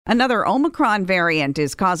Another Omicron variant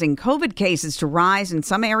is causing COVID cases to rise in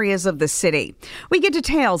some areas of the city. We get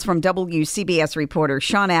details from WCBS reporter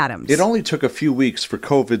Sean Adams. It only took a few weeks for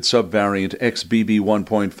COVID subvariant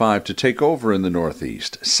XBB.1.5 to take over in the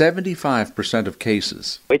Northeast. 75% of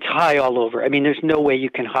cases. It's high all over. I mean, there's no way you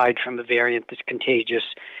can hide from a variant that's contagious.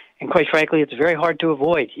 And quite frankly, it's very hard to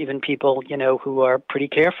avoid. Even people, who are pretty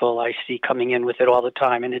careful, I see coming in with it all the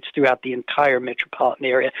time. And it's throughout the entire metropolitan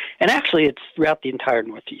area. And actually, it's throughout the entire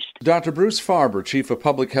Northeast. Dr. Bruce Farber, Chief of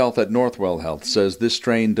Public Health at Northwell Health, says this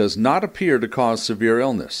strain does not appear to cause severe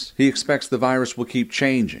illness. He expects the virus will keep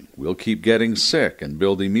changing. We'll keep getting sick and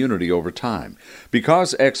build immunity over time.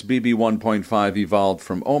 Because XBB.1.5 evolved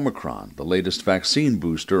from Omicron, the latest vaccine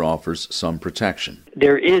booster offers some protection.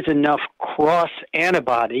 There is enough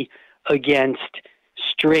cross-antibody against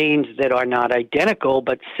strains that are not identical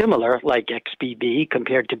but similar, like XBB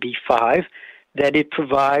compared to B5, that it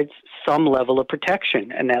provides some level of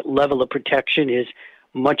protection. And that level of protection is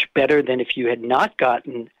much better than if you had not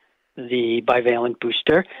gotten the bivalent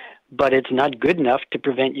booster, but it's not good enough to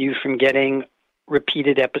prevent you from getting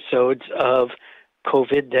repeated episodes of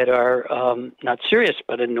COVID that are not serious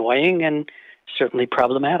but annoying and certainly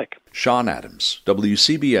problematic. Sean Adams,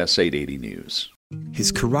 WCBS 880 News.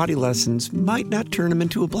 His karate lessons might not turn him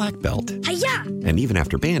into a black belt. Hi-ya! And even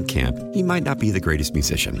after band camp, he might not be the greatest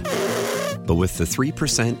musician. But with the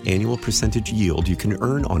 3% annual percentage yield you can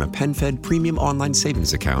earn on a PenFed premium online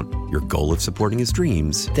savings account, your goal of supporting his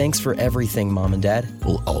dreams... Thanks for everything, Mom and Dad.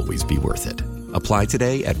 ...will always be worth it. Apply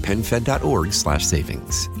today at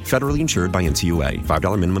PenFed.org/savings. Federally insured by NCUA.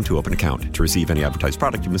 $5 minimum to open account. To receive any advertised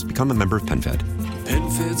product, you must become a member of PenFed.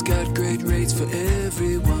 PenFed's got great rates for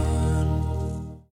everyone.